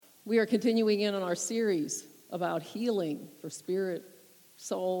We are continuing in on our series about healing for spirit,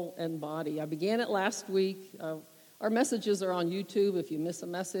 soul, and body. I began it last week. Our messages are on YouTube if you miss a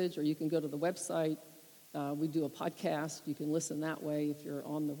message, or you can go to the website. We do a podcast. You can listen that way if you're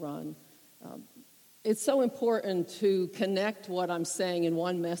on the run. It's so important to connect what I'm saying in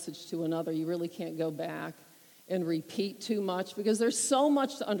one message to another. You really can't go back and repeat too much because there's so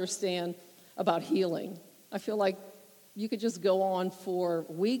much to understand about healing. I feel like you could just go on for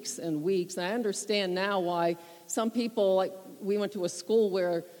weeks and weeks. And I understand now why some people, like we went to a school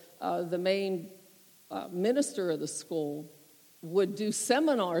where the main minister of the school would do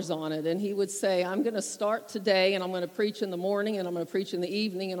seminars on it, and he would say, I'm going to start today, and I'm going to preach in the morning, and I'm going to preach in the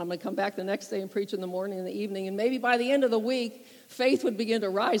evening, and I'm going to come back the next day and preach in the morning and the evening, and maybe by the end of the week, faith would begin to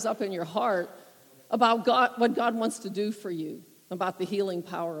rise up in your heart about God, what God wants to do for you, about the healing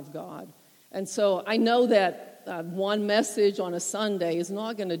power of God. And so I know that one message on a Sunday is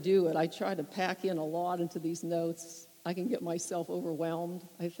not going to do it. I try to pack in a lot into these notes. I can get myself overwhelmed,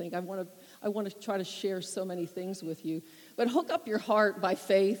 I think. I want to try to share so many things with you. But hook up your heart by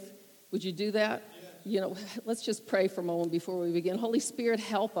faith. Would you do that? Yes. Let's just pray for a moment before we begin. Holy Spirit,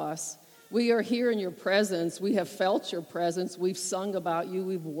 help us. We are here in your presence. We have felt your presence. We've sung about you.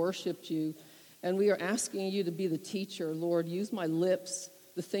 We've worshiped you. And we are asking you to be the teacher. Lord, use my lips,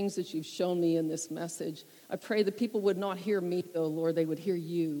 the things that you've shown me in this message. I pray that people would not hear me, though, Lord. They would hear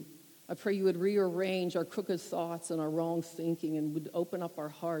you. I pray you would rearrange our crooked thoughts and our wrong thinking and would open up our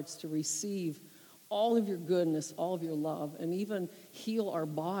hearts to receive all of your goodness, all of your love, and even heal our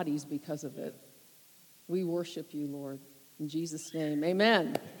bodies because of it. We worship you, Lord. In Jesus' name,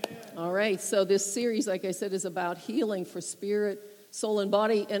 amen. All right, so this series, like I said, is about healing for spirit, soul, and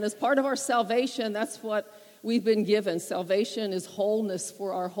body. And as part of our salvation, that's what we've been given. Salvation is wholeness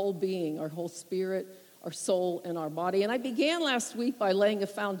for our whole being, our whole spirit, our soul, and our body. And I began last week by laying a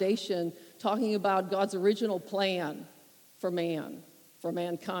foundation talking about God's original plan for man, for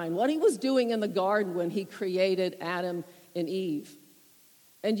mankind, what he was doing in the garden when he created Adam and Eve.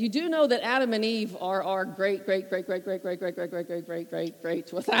 And you do know that Adam and Eve are our great to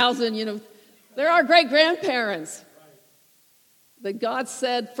 1,000, they're our great-grandparents. That God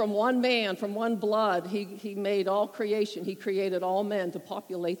said from one man, from one blood, he made all creation. He created all men to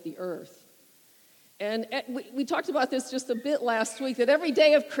populate the earth. And we talked about this just a bit last week, that every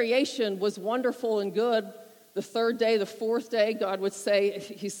day of creation was wonderful and good. The third day, the fourth day, God would say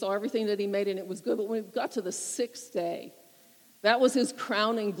he saw everything that he made and it was good. But when we got to the sixth day, that was his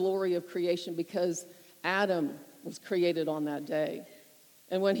crowning glory of creation because Adam was created on that day.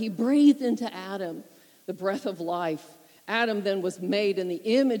 And when he breathed into Adam the breath of life, Adam then was made in the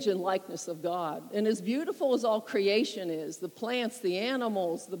image and likeness of God. And as beautiful as all creation is, the plants, the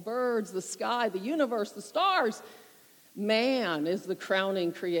animals, the birds, the sky, the universe, the stars, man is the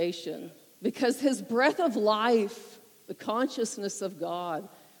crowning creation. Because his breath of life, the consciousness of God,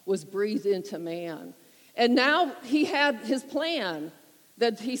 was breathed into man. And now he had his plan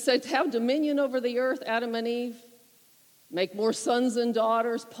that he said, have dominion over the earth, Adam and Eve, make more sons and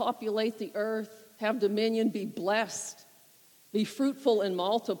daughters, populate the earth, have dominion, be blessed. Be fruitful and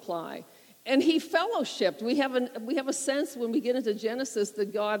multiply. And he fellowshipped. We have a sense when we get into Genesis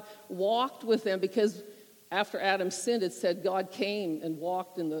that God walked with them because after Adam sinned, it said God came and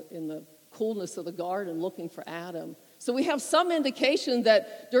walked in the coolness of the garden looking for Adam. So we have some indication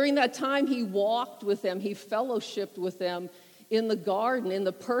that during that time he walked with them, he fellowshipped with them in the garden, in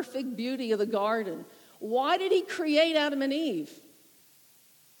the perfect beauty of the garden. Why did he create Adam and Eve?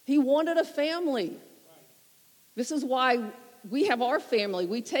 He wanted a family. This is why we have our family.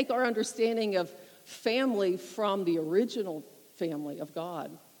 We take our understanding of family from the original family of God.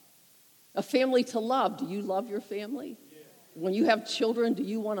 A family to love. Do you love your family? Yeah. When you have children, do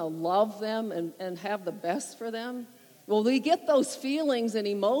you want to love them and have the best for them? Well, we get those feelings and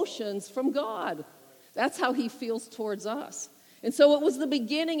emotions from God. That's how he feels towards us. And so it was the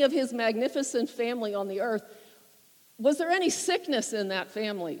beginning of his magnificent family on the earth. Was there any sickness in that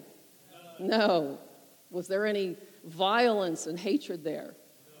family? No. Was there any violence and hatred there?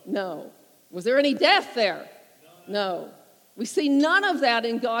 No. Was there any death there? No. We see none of that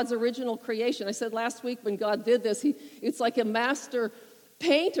in God's original creation. I said last week when God did this, it's like a master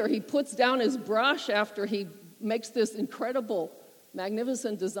painter. He puts down his brush after he makes this incredible,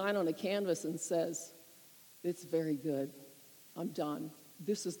 magnificent design on a canvas and says, it's very good. I'm done.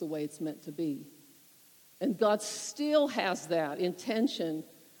 This is the way it's meant to be. And God still has that intention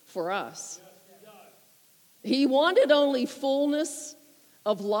for us. He wanted only fullness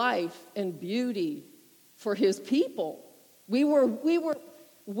of life and beauty for his people.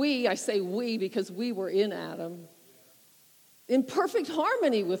 I say we because we were in Adam. in perfect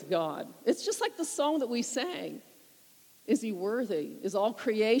harmony with God. It's just like the song that we sang. Is he worthy? Is all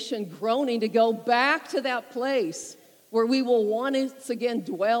creation groaning to go back to that place where we will once again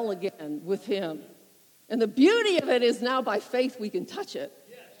dwell again with him? And the beauty of it is now by faith we can touch it.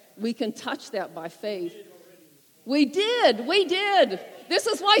 We can touch that by faith. We did. This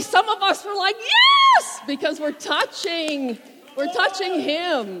is why some of us were like, yes, because we're touching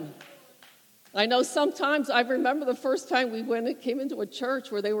him. I know sometimes, I remember the first time we came into a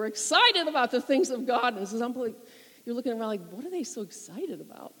church where they were excited about the things of God. And somebody, you're looking around like, what are they so excited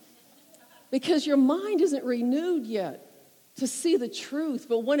about? Because your mind isn't renewed yet to see the truth.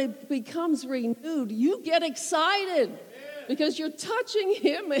 But when it becomes renewed, you get excited because you're touching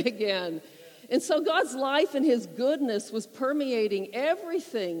him again. And so God's life and his goodness was permeating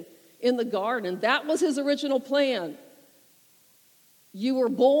everything in the garden. That was his original plan. You were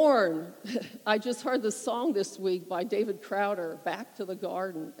born. I just heard the song this week by David Crowder, Back to the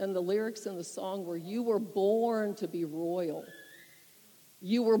Garden. And the lyrics in the song were, you were born to be royal.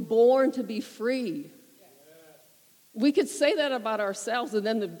 You were born to be free. We could say that about ourselves, and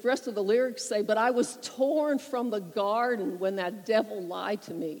then the rest of the lyrics say, but I was torn from the garden when that devil lied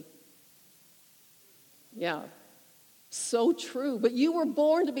to me. Yeah, so true. But you were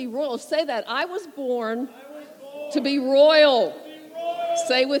born to be royal. Say that. I was born to be royal.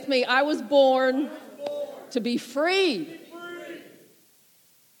 Say with me, I was born to be free.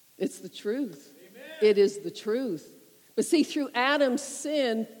 It's the truth. It is the truth. But see, through Adam's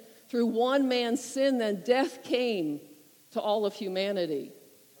sin, through one man's sin, then death came to all of humanity.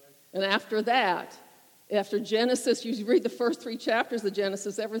 And after that, after Genesis, you read the first 3 chapters of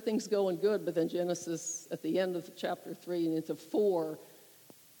Genesis, everything's going good. But then Genesis, at the end of chapter 3 and into 4,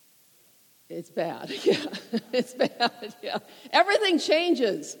 it's bad. Yeah, it's bad. Yeah, everything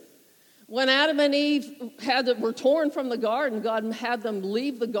changes. When Adam and Eve were torn from the garden, God had them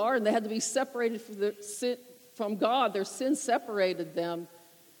leave the garden. They had to be separated from God. Their sin separated them.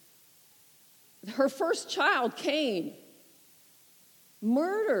 Her first child, Cain,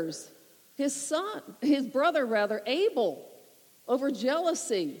 murders his brother, Abel, over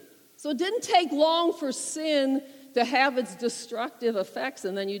jealousy. So it didn't take long for sin to have its destructive effects,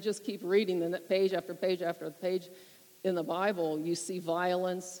 and then you just keep reading the page after page after page in the Bible. You see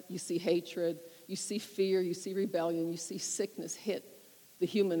violence, you see hatred, you see fear, you see rebellion, you see sickness hit the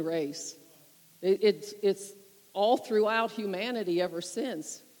human race. It's all throughout humanity ever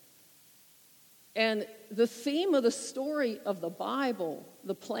since. And the theme of the story of the Bible,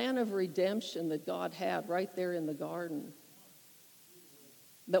 the plan of redemption that God had right there in the garden,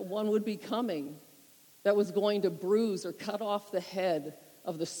 that one would be coming, that was going to bruise or cut off the head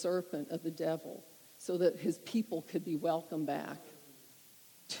of the serpent, of the devil, so that his people could be welcomed back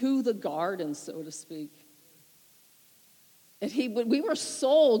to the garden, so to speak. And we were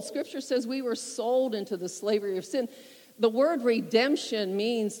sold, Scripture says we were sold into the slavery of sin. The word redemption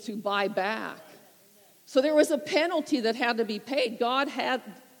means to buy back. So there was a penalty that had to be paid. God had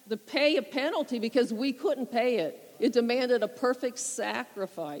to pay a penalty because we couldn't pay it. It demanded a perfect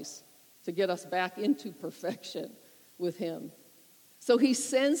sacrifice to get us back into perfection with him. So he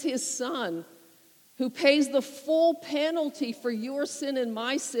sends his son, who pays the full penalty for your sin and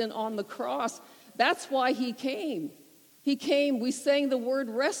my sin on the cross. That's why he came. He came. We sang the word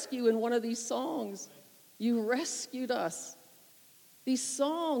rescue in one of these songs. You rescued us. These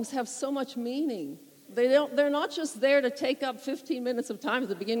songs have so much meaning. They're not just there to take up 15 minutes of time at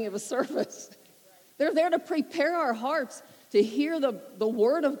the beginning of a service. They're there to prepare our hearts to hear the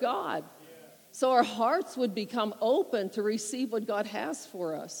word of God, so our hearts would become open to receive what God has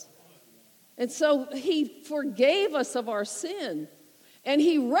for us. And so he forgave us of our sin, and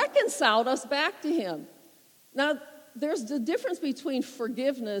he reconciled us back to him. Now, there's the difference between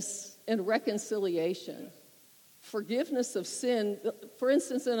forgiveness and reconciliation. Forgiveness of sin, for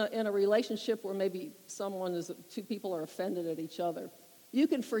instance, in a relationship where maybe two people are offended at each other, you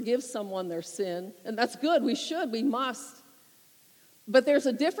can forgive someone their sin, and that's good. We must. But there's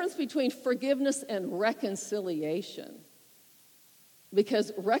a difference between forgiveness and reconciliation.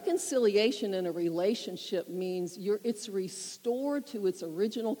 Because reconciliation in a relationship means it's restored to its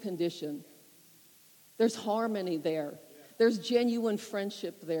original condition. There's harmony there. There's genuine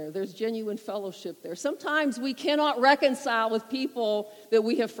friendship there. There's genuine fellowship there. Sometimes we cannot reconcile with people that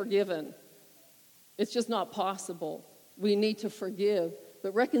we have forgiven. It's just not possible. We need to forgive.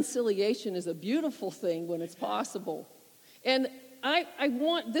 But reconciliation is a beautiful thing when it's possible. And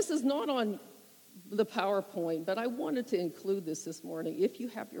this is not on the PowerPoint, but I wanted to include this morning, if you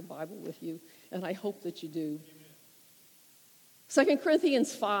have your Bible with you, and I hope that you do. 2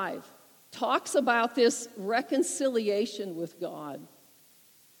 Corinthians 5. talks about this reconciliation with God.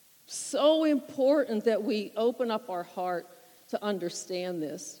 So important that we open up our heart to understand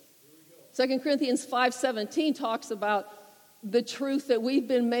this. 2 Corinthians 5:17 talks about the truth that we've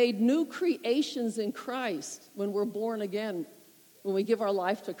been made new creations in Christ when we're born again, when we give our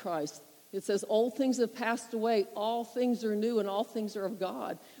life to Christ. It says, old things have passed away, all things are new, and all things are of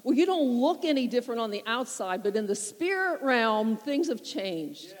God. Well, you don't look any different on the outside, but in the spirit realm, things have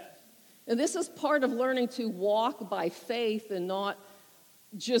changed. Yes. And this is part of learning to walk by faith and not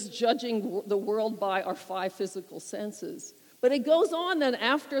just judging the world by our 5 physical senses. But it goes on then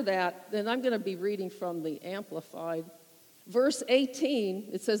after that, then I'm going to be reading from the Amplified. Verse 18,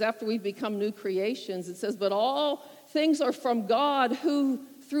 it says, after we've become new creations, it says, but all things are from God who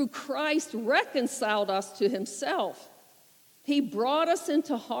through Christ reconciled us to himself. He brought us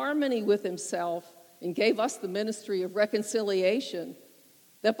into harmony with himself and gave us the ministry of reconciliation,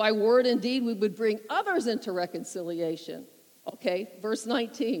 that by word and deed we would bring others into reconciliation. Okay, verse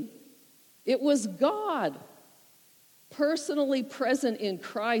 19. It was God personally present in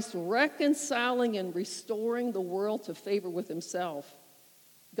Christ, reconciling and restoring the world to favor with himself.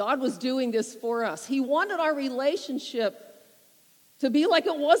 God was doing this for us. He wanted our relationship to be like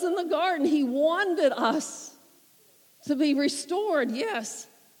it was in the garden. He wanted us to be restored, yes.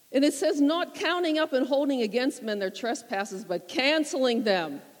 And it says, not counting up and holding against men their trespasses, but canceling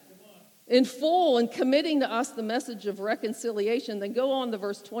them in full and committing to us the message of reconciliation. Then go on to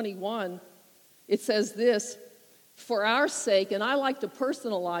verse 21. It says this, for our sake, and I like to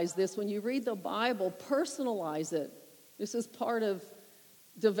personalize this. When you read the Bible, personalize it. This is part of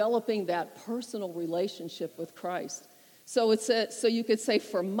developing that personal relationship with Christ. So it says, so you could say,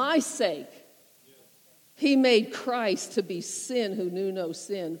 for my sake, he made Christ to be sin who knew no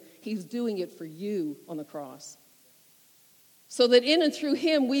sin. He's doing it for you on the cross. So that in and through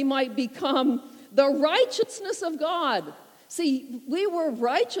him we might become the righteousness of God. See, we were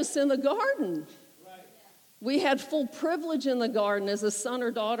righteous in the garden. We had full privilege in the garden as a son or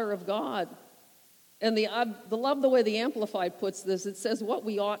daughter of God. And I love the way the Amplified puts this. It says what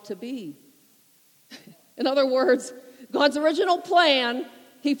we ought to be. In other words, God's original plan,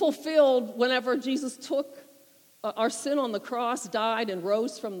 he fulfilled whenever Jesus took our sin on the cross, died, and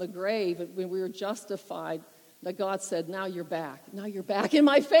rose from the grave. When we were justified, that God said, now you're back. Now you're back in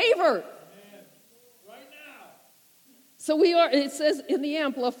my favor. Right now. So we are, it says in the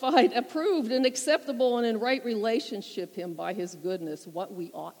Amplified, approved and acceptable and in right relationship him by his goodness, what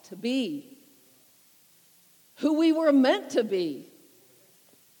we ought to be. Who we were meant to be.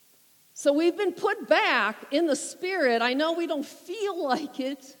 So we've been put back in the spirit. I know we don't feel like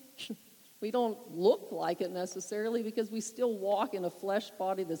it. We don't look like it necessarily because we still walk in a flesh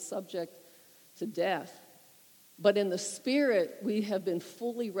body that's subject to death. But in the spirit, we have been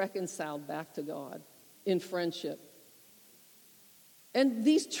fully reconciled back to God in friendship. And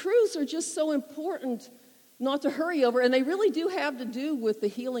these truths are just so important not to hurry over. And they really do have to do with the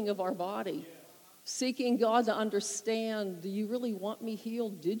healing of our body. Seeking God to understand, do you really want me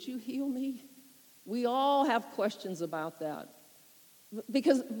healed? Did you heal me? We all have questions about that.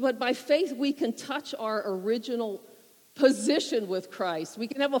 But by faith, we can touch our original position with Christ. We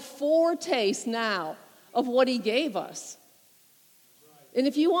can have a foretaste now of what he gave us. And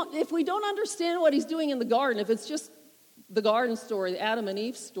if we don't understand what he's doing in the garden, if it's just the garden story, the Adam and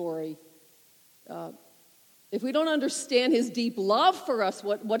Eve story, if we don't understand his deep love for us,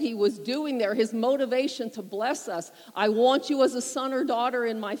 what he was doing there, his motivation to bless us, I want you as a son or daughter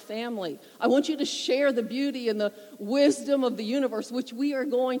in my family. I want you to share the beauty and the wisdom of the universe, which we are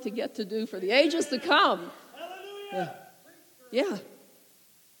going to get to do for the ages to come. Hallelujah. Yeah.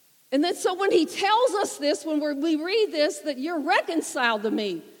 And then so when he tells us this, when we read this, that you're reconciled to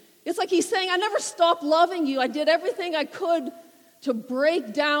me, it's like he's saying, I never stopped loving you. I did everything I could to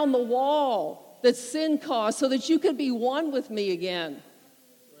break down the wall that sin caused so that you could be one with me again.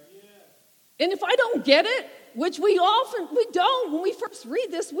 And if I don't get it, which we don't, when we first read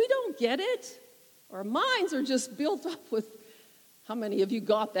this, we don't get it. Our minds are just built up with, how many of you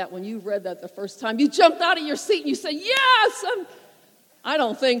got that when you read that the first time? You jumped out of your seat and you said, yes! I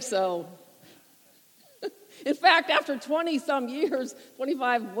don't think so. In fact, after 20-some years,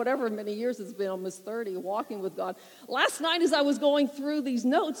 25, whatever many years it's been, almost 30, walking with God, last night as I was going through these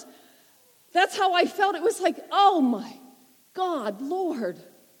notes, that's how I felt. It was like, oh my God, Lord,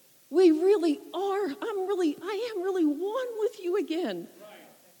 we really are. I am really one with you again. Right.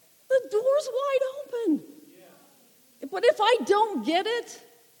 The door's wide open. Yeah. But if I don't get it,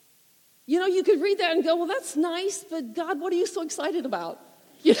 you could read that and go, well, that's nice, but God, what are you so excited about?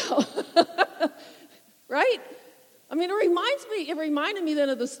 Right? I mean, it reminded me then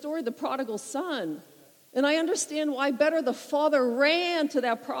of the story of the prodigal son. And I understand why better the father ran to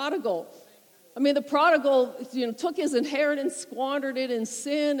that prodigal. I mean, the prodigal, took his inheritance, squandered it in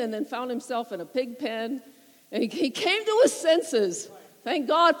sin, and then found himself in a pig pen. And he came to his senses. Thank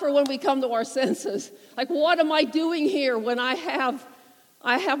God for when we come to our senses. Like, what am I doing here when I have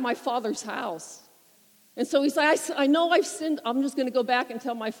my father's house? And so he's like, I know I've sinned. I'm just going to go back and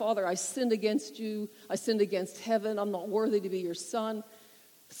tell my father, I sinned against you. I sinned against heaven. I'm not worthy to be your son.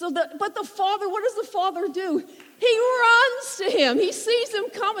 But the father, what does the father do? He runs to him. He sees him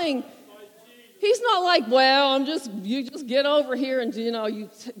coming. He's not like, well, you just get over here and, you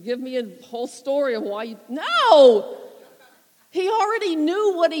give me a whole story of why you, no. He already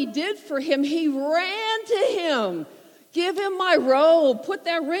knew what he did for him. He ran to him. Give him my robe. Put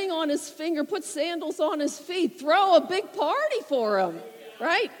that ring on his finger. Put sandals on his feet. Throw a big party for him,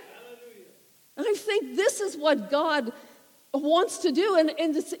 right? And I think this is what God wants to do. And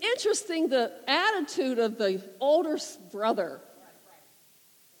it's interesting, the attitude of the older brother.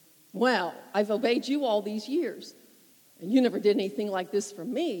 Well, I've obeyed you all these years, and you never did anything like this for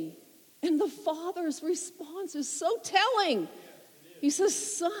me. And the father's response is so telling. He says,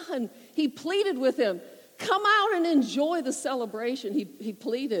 son, he pleaded with him, come out and enjoy the celebration. He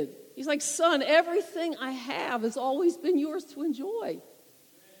pleaded. He's like, son, everything I have has always been yours to enjoy.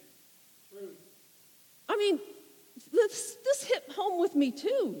 I mean, this hit home with me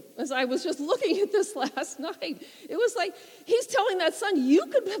too, as I was just looking at this last night. It was like, he's telling that son, you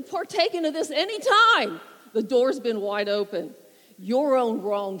could have partaken of this anytime. The door's been wide open. Your own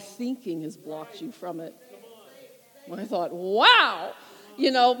wrong thinking has blocked you from it. I thought, wow,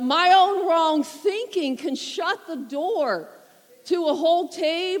 my own wrong thinking can shut the door to a whole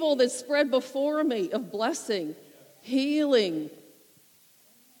table that's spread before me of blessing, healing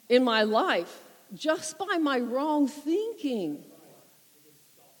in my life just by my wrong thinking.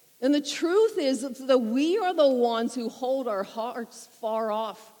 And the truth is that we are the ones who hold our hearts far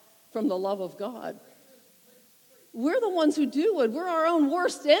off from the love of God. We're the ones who do it. We're our own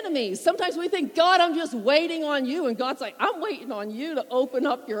worst enemies. Sometimes we think, God, I'm just waiting on you. And God's like, I'm waiting on you to open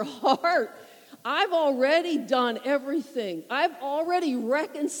up your heart. I've already done everything. I've already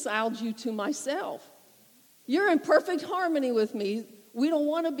reconciled you to myself. You're in perfect harmony with me. We don't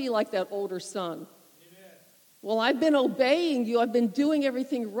want to be like that older son. Amen. Well, I've been obeying you. I've been doing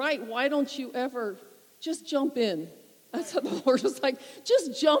everything right. Why don't you ever just jump in? That's what the Lord was like,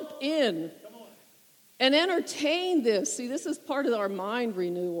 just jump in. And entertain this. See, this is part of our mind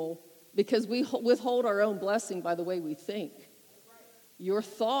renewal because we withhold our own blessing by the way we think. Your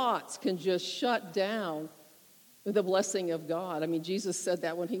thoughts can just shut down the blessing of God. I mean, Jesus said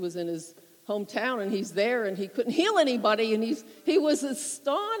that when he was in his hometown and he's there and he couldn't heal anybody and he was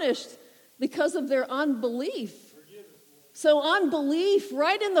astonished because of their unbelief. So unbelief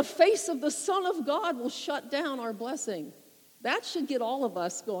right in the face of the Son of God will shut down our blessing. That should get all of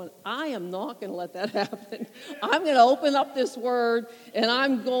us going, I am not going to let that happen. I'm going to open up this word, and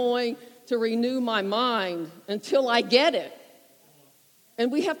I'm going to renew my mind until I get it.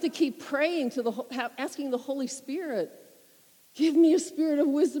 And we have to keep praying, asking the Holy Spirit, give me a spirit of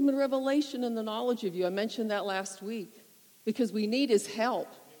wisdom and revelation and the knowledge of you. I mentioned that last week because we need his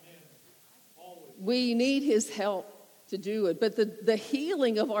help. We need his help to do it. But the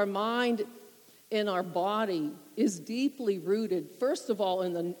healing of our mind in our body is deeply rooted, first of all,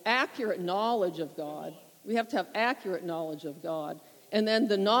 in the accurate knowledge of God. We have to have accurate knowledge of God. And then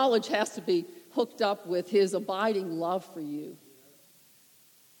the knowledge has to be hooked up with his abiding love for you.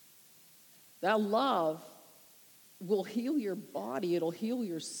 That love will heal your body. It'll heal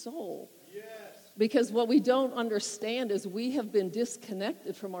your soul. Yes. Because what we don't understand is we have been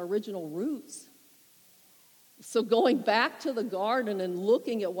disconnected from our original roots. So going back to the garden and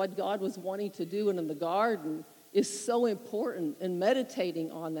looking at what God was wanting to do in the garden is so important, and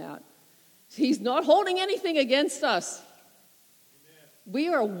meditating on that. He's not holding anything against us. Amen. We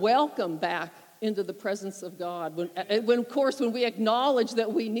are welcome back into the presence of God. When we acknowledge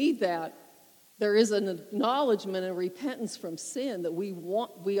that we need that, there is an acknowledgement and repentance from sin that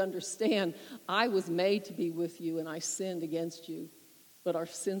we understand, I was made to be with you and I sinned against you. But our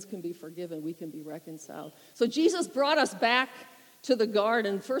sins can be forgiven. We can be reconciled. So Jesus brought us back to the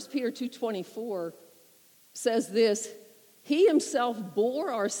garden. 1 Peter 2:24 says this, he himself bore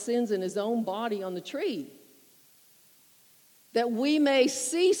our sins in his own body on the tree, that we may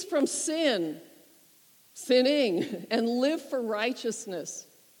cease from sinning, and live for righteousness.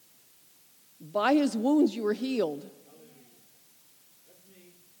 By his wounds you were healed.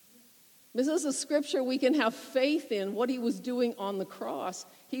 This is a scripture we can have faith in, what he was doing on the cross.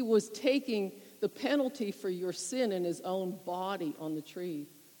 He was taking the penalty for your sin in his own body on the tree.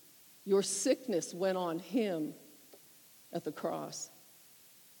 Your sickness went on him at the cross.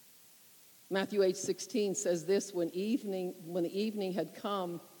 Matthew 8:16 says this, when the evening had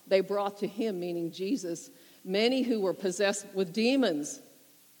come, they brought to him, meaning Jesus, many who were possessed with demons.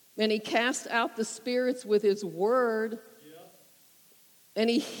 And he cast out the spirits with his word. And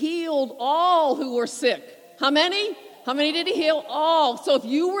he healed all who were sick. How many? How many did he heal? All. So if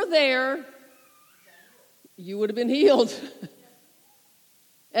you were there, you would have been healed.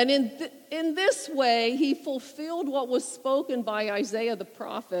 And in this way, he fulfilled what was spoken by Isaiah the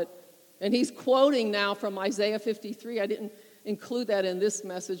prophet. And he's quoting now from Isaiah 53. I didn't include that in this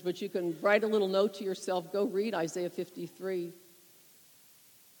message, but you can write a little note to yourself. Go read Isaiah 53.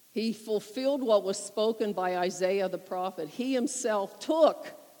 He fulfilled what was spoken by Isaiah the prophet. He himself took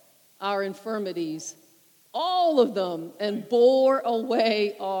our infirmities, all of them, and bore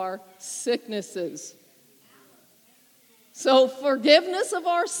away our sicknesses. So forgiveness of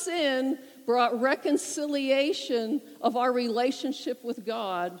our sin brought reconciliation of our relationship with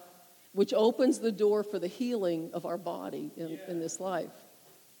God, which opens the door for the healing of our body in this life.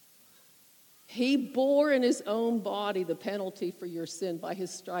 He bore in his own body the penalty for your sin. By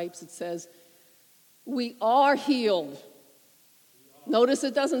his stripes, it says, we are healed. Notice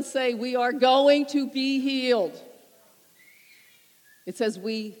it doesn't say we are going to be healed. It says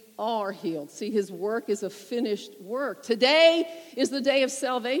we are healed. See, his work is a finished work. Today is the day of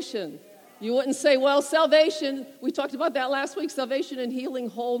salvation. You wouldn't say, well, salvation, we talked about that last week, salvation and healing,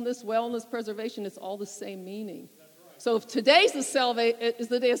 wholeness, wellness, preservation, it's all the same meaning. So if today's is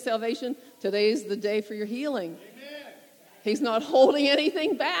the day of salvation, today is the day for your healing. Amen. He's not holding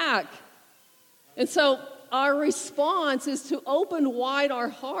anything back. And so our response is to open wide our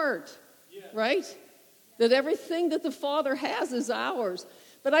heart, right? That everything that the Father has is ours.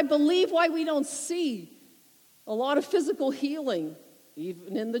 But I believe why we don't see a lot of physical healing,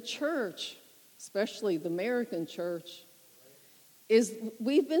 even in the church, especially the American church, is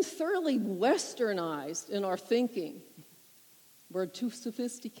we've been thoroughly westernized in our thinking. We're too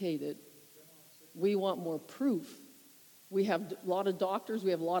sophisticated. We want more proof. We have a lot of doctors,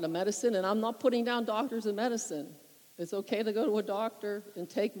 we have a lot of medicine, and I'm not putting down doctors and medicine. It's okay to go to a doctor and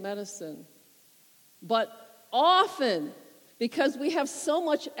take medicine. But often, because we have so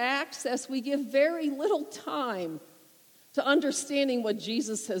much access, we give very little time to understanding what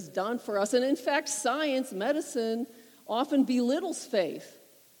Jesus has done for us. And in fact, science, medicine, often belittles faith.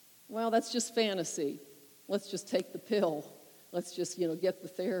 Well, that's just fantasy. Let's just take the pill. Let's just, get the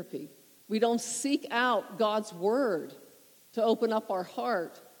therapy. We don't seek out God's word to open up our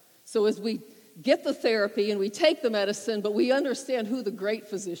heart. So as we get the therapy and we take the medicine, but we understand who the great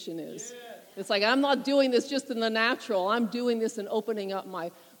physician is. Yeah. It's like, I'm not doing this just in the natural. I'm doing this and opening up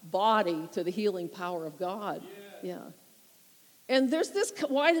my body to the healing power of God. Yeah. And there's this,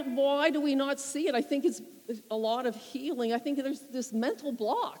 why do we not see it? I think it's a lot of healing. I think there's this mental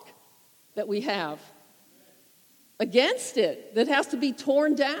block that we have against it that has to be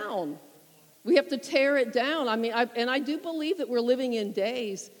torn down. We have to tear it down. I do believe that we're living in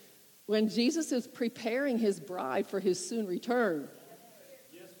days when Jesus is preparing his bride for his soon return.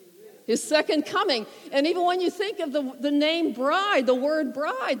 His second coming. And even when you think of the name bride, the word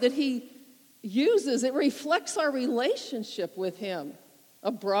bride that he uses, it reflects our relationship with him.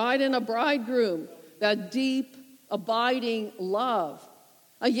 A bride and a bridegroom, that deep, abiding love.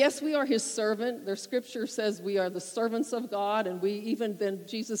 Yes, we are his servant. The scripture says we are the servants of God, and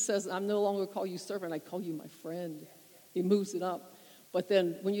Jesus says, I'm no longer call you servant, I call you my friend. He moves it up. But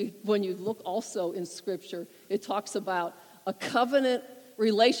then when you look also in scripture, it talks about a covenant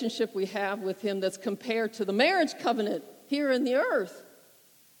relationship we have with him that's compared to the marriage covenant here in the earth.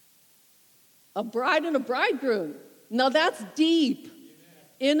 A bride and a bridegroom. Now that's deep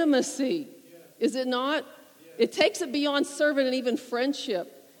intimacy, is it not? It takes it beyond servant and even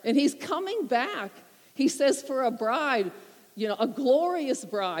friendship. And he's coming back. He says for a bride, a glorious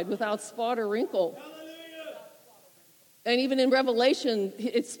bride without spot or wrinkle. Hallelujah. And even in Revelation,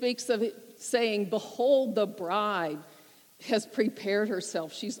 it speaks of it saying, behold, the bride has prepared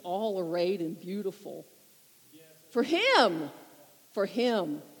herself. She's all arrayed and beautiful. For him. For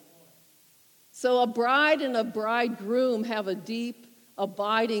him. So a bride and a bridegroom have a deep,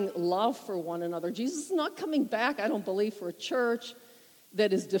 abiding love for one another. Jesus is not coming back, I don't believe, for a church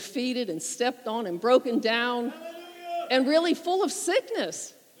that is defeated and stepped on and broken down and really full of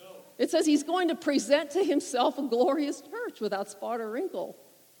sickness. It says he's going to present to himself a glorious church without spot or wrinkle.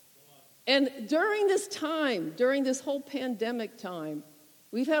 And during this time, during this whole pandemic time,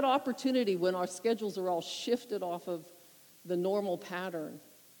 we've had opportunity when our schedules are all shifted off of the normal pattern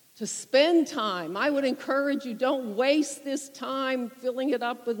to spend time. I would encourage you, don't waste this time filling it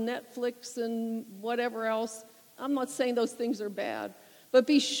up with Netflix and whatever else. I'm not saying those things are bad, but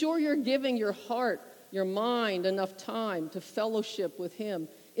be sure you're giving your heart, your mind enough time to fellowship with him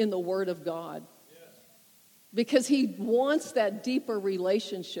in the Word of God. Because he wants that deeper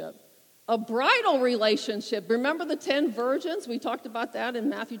relationship, a bridal relationship. Remember the 10 virgins? We talked about that in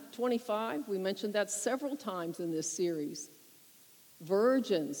Matthew 25. We mentioned that several times in this series.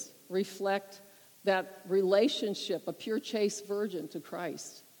 Virgins reflect that relationship, a pure chaste virgin to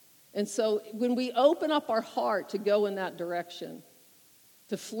Christ. And so when we open up our heart to go in that direction,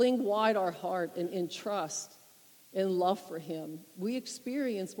 to fling wide our heart and in trust and love for him, we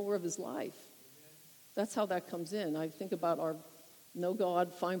experience more of his life. That's how that comes in. I think about our know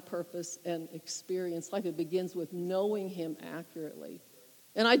God, find purpose, and experience life. It begins with knowing him accurately.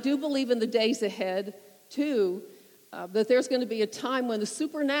 And I do believe in the days ahead, too, that there's going to be a time when the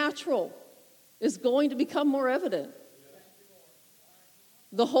supernatural is going to become more evident.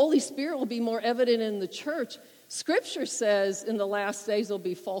 The Holy Spirit will be more evident in the church. Scripture says in the last days there'll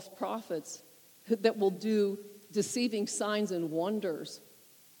be false prophets that will do deceiving signs and wonders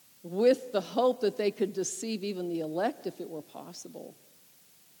with the hope that they could deceive even the elect if it were possible.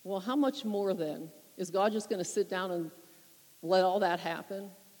 Well, how much more then? Is God just going to sit down and let all that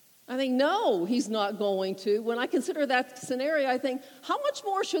happen? I think, no, he's not going to. When I consider that scenario, I think, how much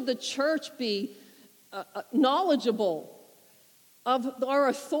more should the church be knowledgeable of our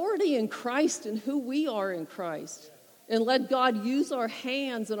authority in Christ and who we are in Christ? And let God use our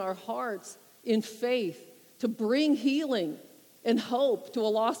hands and our hearts in faith to bring healing and hope to a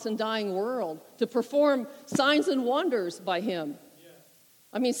lost and dying world, to perform signs and wonders by him.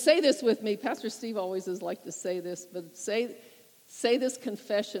 I mean, say this with me. Pastor Steve always has liked to say this, but say this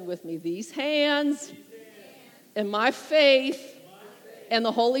confession with me. These hands and my faith and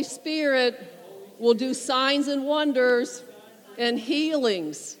the Holy Spirit will do signs and wonders and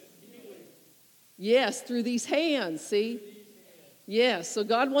healings. Yes, through these hands, see? Yes, so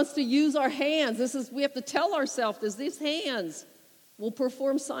God wants to use our hands. We have to tell ourselves that these hands will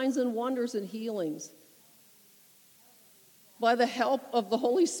perform signs and wonders and healings by the help of the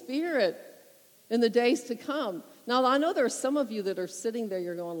Holy Spirit in the days to come. Now, I know there are some of you that are sitting there,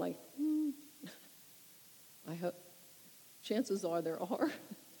 you're going like, I hope. Chances are there are.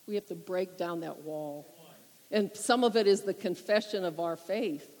 We have to break down that wall. And some of it is the confession of our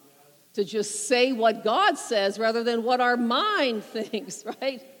faith. To just say what God says rather than what our mind thinks,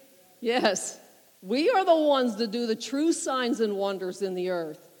 right? Yes. We are the ones that do the true signs and wonders in the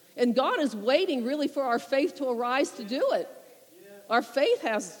earth. And God is waiting really for our faith to arise to do it. Our faith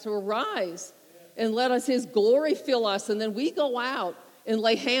has to arise and let us, his glory fill us. And then we go out and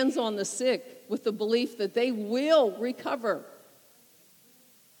lay hands on the sick with the belief that they will recover.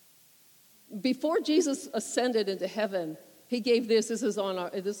 Before Jesus ascended into heaven, he gave this. This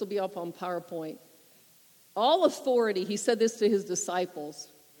will be up on PowerPoint. All authority, he said this to his disciples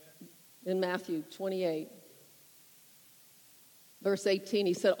in Matthew 28. Verse 18,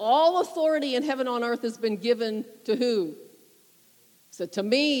 he said, all authority in heaven and on earth has been given to who? He said, to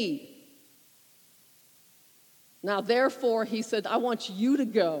me. Now, therefore, he said, I want you to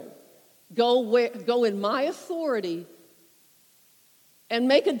go. Go in my authority and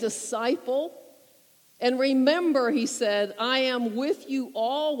make a disciple. And remember, he said, I am with you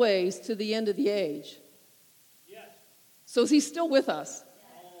always to the end of the age. Yes. So he's still with us,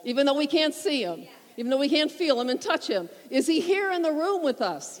 even though we can't see him, even though we can't feel him and touch him. Is he here in the room with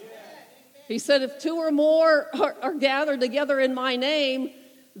us? Yes. He said, if two or more are gathered together in my name,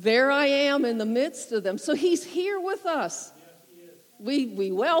 there I am in the midst of them. So he's here with us. Yes, he is.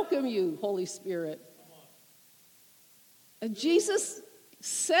 We welcome you, Holy Spirit. And Jesus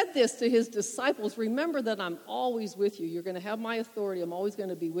said this to his disciples, remember that I'm always with you. You're going to have my authority. I'm always going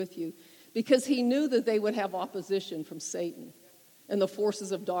to be with you. Because he knew that they would have opposition from Satan and the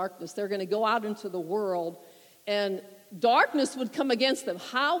forces of darkness. They're going to go out into the world and darkness would come against them.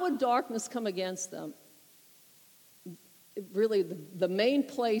 How would darkness come against them? Really, the main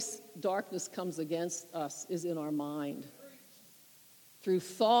place darkness comes against us is in our mind. Through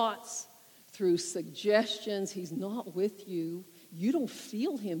thoughts, through suggestions. He's not with you. You don't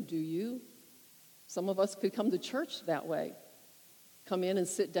feel him, do you? Some of us could come to church that way. Come in and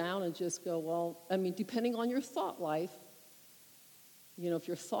sit down and just go, well, I mean, depending on your thought life, you know, if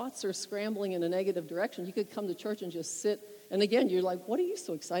your thoughts are scrambling in a negative direction, you could come to church and just sit. And again, you're like, what are you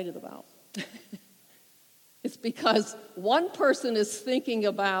so excited about? It's because one person is thinking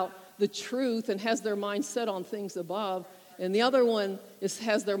about the truth and has their mind set on things above, and the other one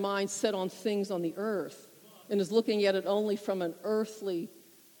has their mind set on things on the earth and is looking at it only from an earthly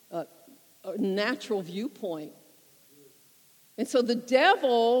a natural viewpoint. And so the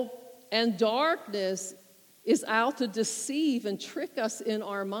devil and darkness is out to deceive and trick us in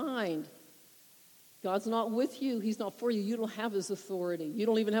our mind. God's not with you. He's not for you. You don't have his authority. You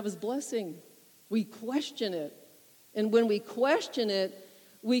don't even have his blessing. We question it. And when we question it,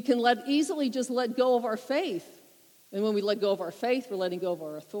 we can easily just let go of our faith. And when we let go of our faith, we're letting go of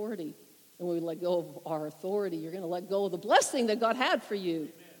our authority. And when we let go of our authority, you're going to let go of the blessing that God had for you.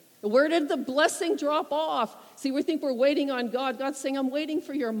 And where did the blessing drop off? See, we think we're waiting on God. God's saying, I'm waiting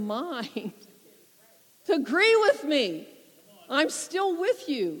for your mind to agree with me. I'm still with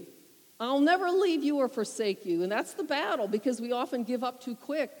you. I'll never leave you or forsake you. And that's the battle, because we often give up too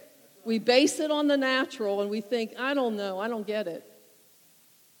quick. We base it on the natural and we think, I don't know, I don't get it.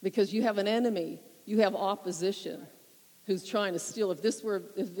 Because you have an enemy, you have opposition who's trying to steal.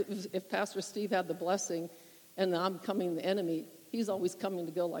 If Pastor Steve had the blessing and I'm coming the enemy, he's always coming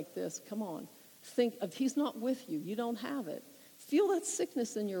to go like this. Come on, think of, he's not with you. You don't have it. Feel that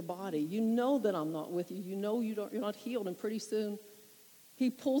sickness in your body. You know that I'm not with you. You know you're not healed, and pretty soon he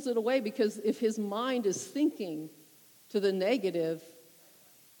pulls it away, because if his mind is thinking to the negative,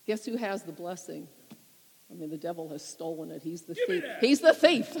 guess who has the blessing? I mean, the devil has stolen it. He's the thief. He's the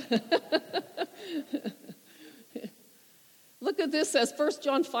thief. Look at this, says 1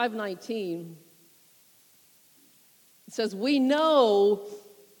 John 5:19. It says, we know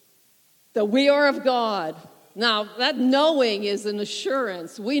that we are of God. Now, that knowing is an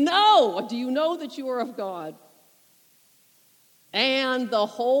assurance. We know. Do you know that you are of God? And the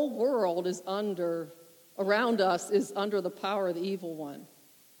whole world is around us is under the power of the evil one.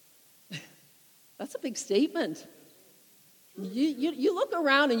 That's a big statement. You look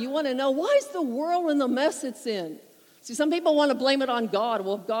around and you want to know, why is the world in the mess it's in? See, some people want to blame it on God.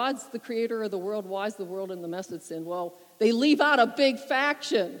 Well, if God's the creator of the world, why is the world in the mess it's in? Well, they leave out a big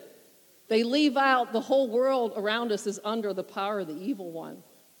faction. They leave out the whole world around us is under the power of the evil one.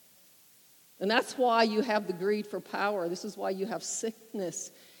 And that's why you have the greed for power. This is why you have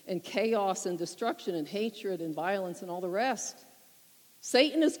sickness and chaos and destruction and hatred and violence and all the rest.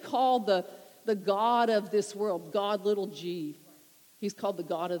 Satan is called the god of this world, God little g. He's called the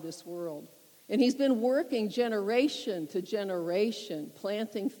god of this world. And he's been working generation to generation,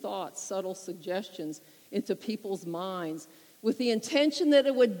 planting thoughts, subtle suggestions into people's minds with the intention that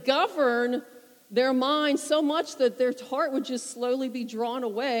it would govern their mind so much that their heart would just slowly be drawn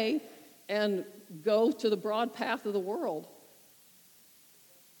away and go to the broad path of the world.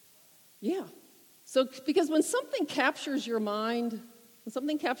 Yeah. So, because when something captures your mind,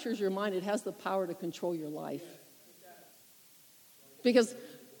 it has the power to control your life. Because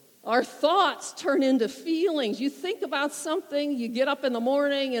our thoughts turn into feelings. You think about something, you get up in the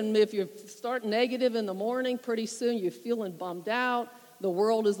morning, and if you start negative in the morning, pretty soon you're feeling bummed out. The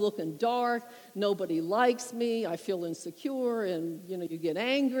world is looking dark. Nobody likes me. I feel insecure, and you get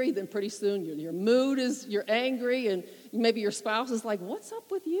angry. Then pretty soon your mood is, you're angry, and maybe your spouse is like, "What's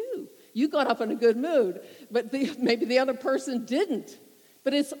up with you? You got up in a good mood," but maybe the other person didn't.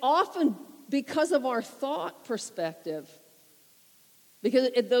 But it's often because of our thought perspective.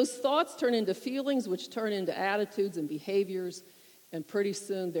 Because those thoughts turn into feelings, which turn into attitudes and behaviors, and pretty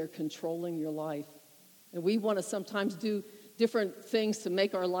soon they're controlling your life. And we want to sometimes do different things to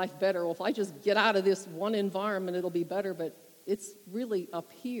make our life better. Well, if I just get out of this one environment, it'll be better. But it's really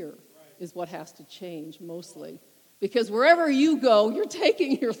up here is what has to change mostly. Because wherever you go, you're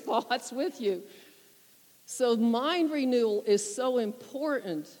taking your thoughts with you. So mind renewal is so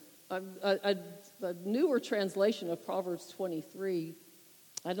important. A newer translation of Proverbs 23,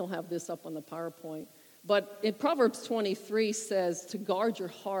 I don't have this up on the PowerPoint, but in Proverbs 23 says to guard your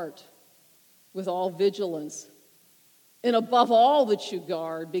heart with all vigilance, and above all that you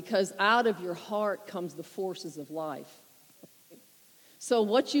guard, because out of your heart comes the forces of life. So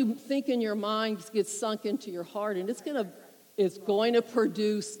what you think in your mind gets sunk into your heart, and it's going to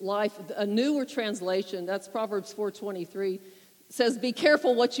produce life. A newer translation, that's Proverbs 4:23, says, be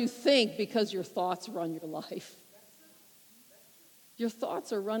careful what you think, because your thoughts run your life. Your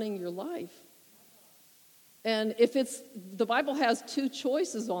thoughts are running your life. And the Bible has two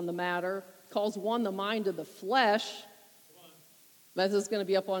choices on the matter. It calls one the mind of the flesh. That is going to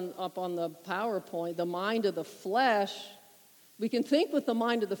be up on the PowerPoint. The mind of the flesh. We can think with the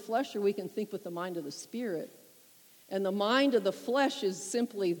mind of the flesh, or we can think with the mind of the spirit. And the mind of the flesh is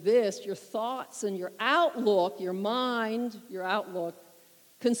simply this: your thoughts and your outlook, your mind, your outlook,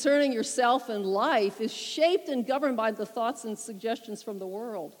 concerning yourself and life is shaped and governed by the thoughts and suggestions from the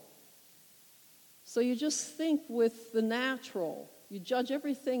world. So you just think with the natural. You judge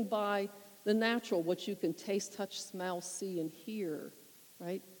everything by the natural, what you can taste, touch, smell, see, and hear,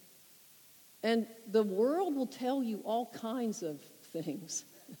 right? And the world will tell you all kinds of things.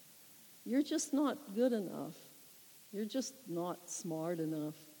 You're just not good enough. You're just not smart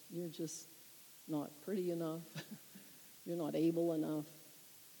enough. You're just not pretty enough. You're not able enough.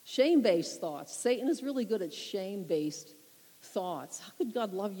 Shame-based thoughts. Satan is really good at shame-based thoughts. How could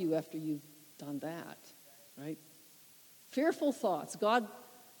God love you after you've done that, right? Fearful thoughts. God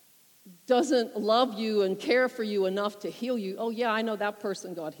doesn't love you and care for you enough to heal you. Oh, yeah, I know that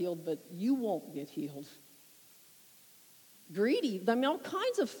person got healed, but you won't get healed. Greedy. I mean, all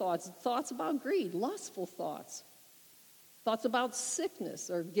kinds of thoughts. Thoughts about greed. Lustful thoughts. Thoughts about sickness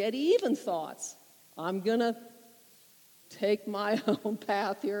or get even thoughts. I'm going to take my own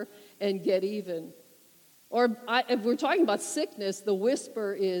path here and get even. Or if we're talking about sickness, the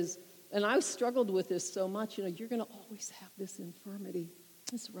whisper is, and I've struggled with this so much, you're going to always have this infirmity.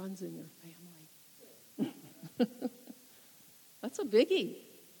 This runs in your family. That's a biggie.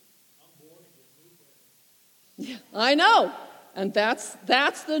 Yeah, I know. And that's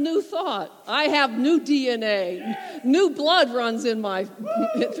the new thought. I have new DNA. New blood runs in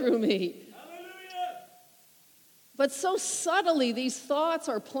through me. But so subtly, these thoughts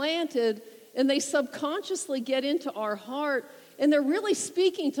are planted, and they subconsciously get into our heart, and they're really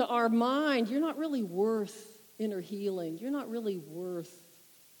speaking to our mind. You're not really worth inner healing. You're not really worth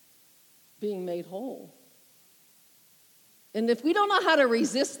being made whole. And if we don't know how to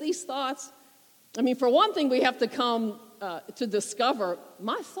resist these thoughts, I mean, for one thing, we have to come to discover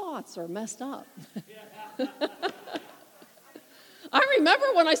my thoughts are messed up. I remember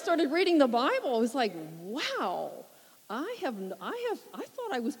when I started reading the Bible, I was like, wow, I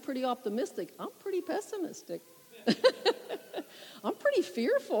thought I was pretty optimistic. I'm pretty pessimistic. I'm pretty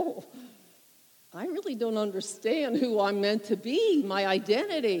fearful. I really don't understand who I'm meant to be, my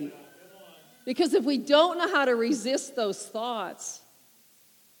identity. Because if we don't know how to resist those thoughts,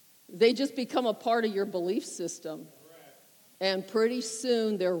 they just become a part of your belief system. And pretty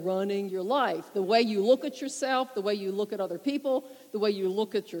soon they're running your life. The way you look at yourself, the way you look at other people, the way you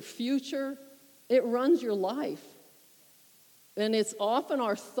look at your future, it runs your life. And it's often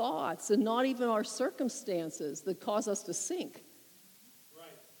our thoughts and not even our circumstances that cause us to sink. Right.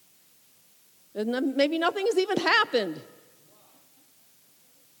 And then maybe nothing has even happened.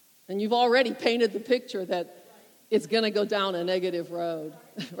 And you've already painted the picture that it's going to go down a negative road,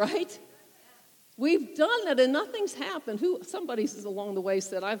 right? We've done it and nothing's happened. Somebody along the way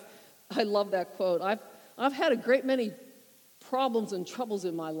said, I love that quote. I've had a great many problems and troubles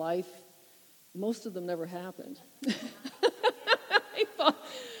in my life. Most of them never happened.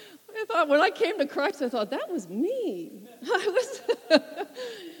 I thought when I came to Christ, I thought, that was me.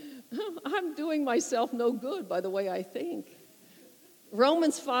 I'm doing myself no good by the way I think.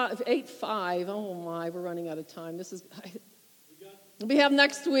 Romans 8:5. Oh my, we're running out of time. We have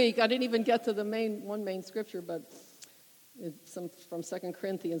next week. I didn't even get to the main scripture, but it's from 2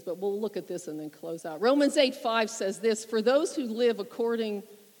 Corinthians. But we'll look at this and then close out. Romans 8:5 says this: for those who live according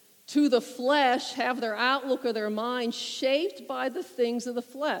to the flesh have their outlook or their mind shaped by the things of the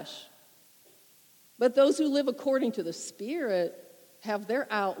flesh. But those who live according to the Spirit have their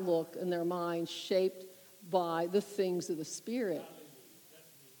outlook and their mind shaped by the things of the Spirit.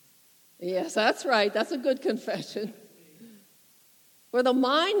 Yes, that's right. That's a good confession. For the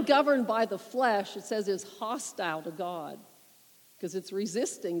mind governed by the flesh, it says, is hostile to God because it's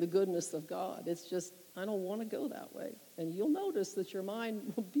resisting the goodness of God. It's just, I don't want to go that way. And you'll notice that your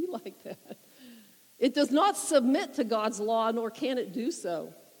mind will be like that. It does not submit to God's law, nor can it do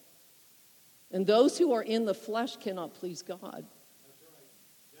so. And those who are in the flesh cannot please God.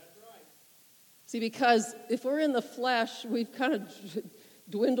 That's right. See, because if we're in the flesh, we've kind of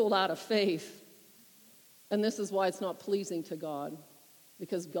dwindled out of faith. And this is why it's not pleasing to God.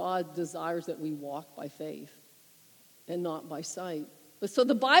 Because God desires that we walk by faith and not by sight. But so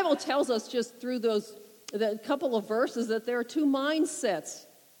the Bible tells us just through that couple of verses that there are two mindsets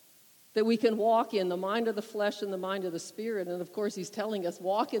that we can walk in, the mind of the flesh and the mind of the Spirit. And of course, he's telling us,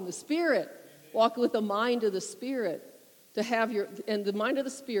 walk in the Spirit. Walk with the mind of the Spirit. And the mind of the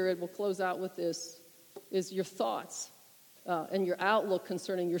Spirit, we'll close out with this, is your thoughts and your outlook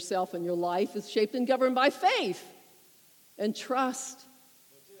concerning yourself and your life is shaped and governed by faith and trust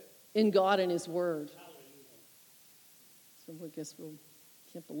in God and His Word. So I guess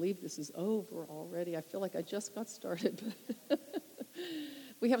can't believe this is over already. I feel like I just got started.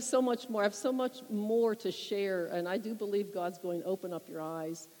 We have so much more. I have so much more to share, and I do believe God's going to open up your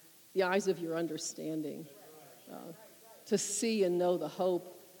eyes, the eyes of your understanding, to see and know the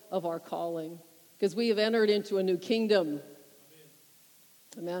hope of our calling. Because we have entered into a new kingdom.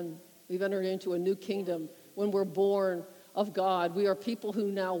 Amen. We've entered into a new kingdom. When we're born, of God. We are people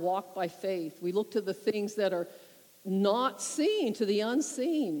who now walk by faith. We look to the things that are not seen, to the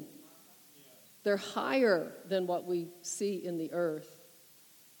unseen. They're higher than what we see in the earth.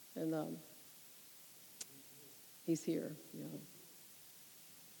 And he's here. Yeah.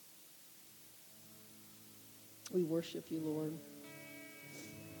 We worship you, Lord.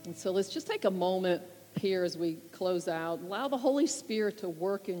 And so let's just take a moment here as we close out. Allow the Holy Spirit to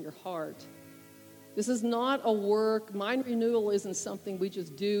work in your heart. This is not a work. Mind renewal isn't something we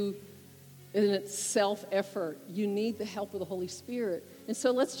just do in its self-effort. You need the help of the Holy Spirit. And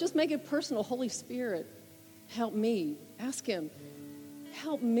so let's just make it personal. Holy Spirit, help me. Ask him,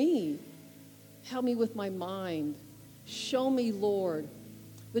 help me. Help me with my mind. Show me, Lord,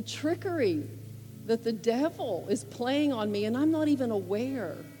 the trickery that the devil is playing on me and I'm not even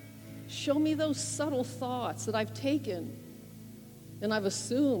aware. Show me those subtle thoughts that I've taken and I've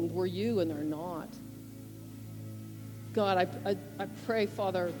assumed were you and they're not. God, I pray,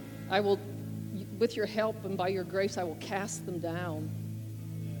 Father, I will, with your help and by your grace, I will cast them down.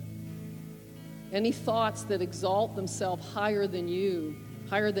 Any thoughts that exalt themselves higher than you,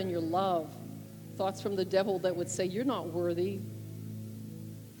 higher than your love, thoughts from the devil that would say, you're not worthy.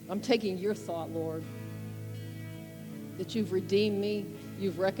 I'm taking your thought, Lord, that you've redeemed me,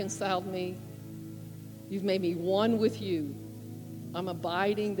 you've reconciled me, you've made me one with you. I'm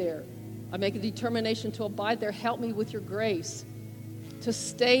abiding there. I make a determination to abide there. Help me with your grace to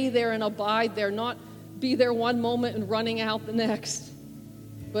stay there and abide there, not be there one moment and running out the next,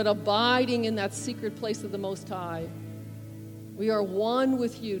 but abiding in that secret place of the Most High. We are one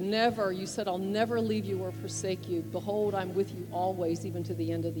with you. Never, you said, I'll never leave you or forsake you. Behold, I'm with you always, even to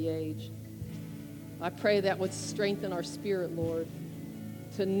the end of the age. I pray that would strengthen our spirit, Lord,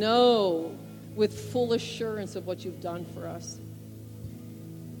 to know with full assurance of what you've done for us.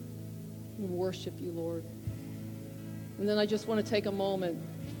 We worship you, Lord. And then I just want to take a moment.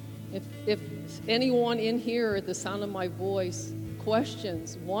 If anyone in here at the sound of my voice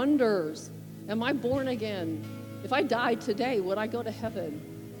questions, wonders, am I born again? If I died today, would I go to heaven?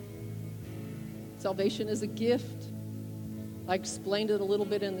 Salvation is a gift. I explained it a little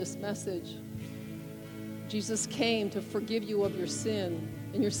bit in this message. Jesus came to forgive you of your sin,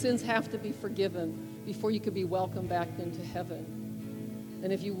 and your sins have to be forgiven before you could be welcomed back into heaven.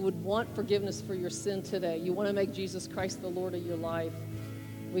 And if you would want forgiveness for your sin today, you want to make Jesus Christ the Lord of your life,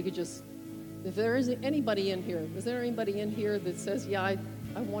 we could just, if there is anybody in here, is there anybody in here that says, yeah, I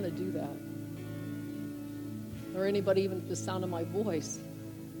want to do that? Or anybody even at the sound of my voice?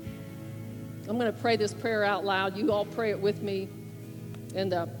 I'm going to pray this prayer out loud. You all pray it with me.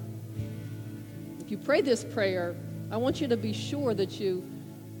 And if you pray this prayer, I want you to be sure that you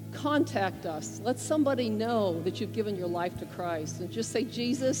contact us. Let somebody know that you've given your life to Christ. And just say,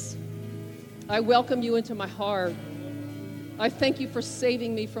 Jesus, I welcome you into my heart. I thank you for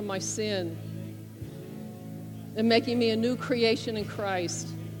saving me from my sin and making me a new creation in Christ.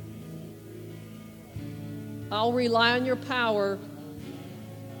 I'll rely on your power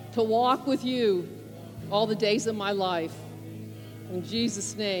to walk with you all the days of my life. In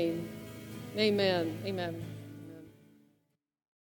Jesus' name, amen. Amen.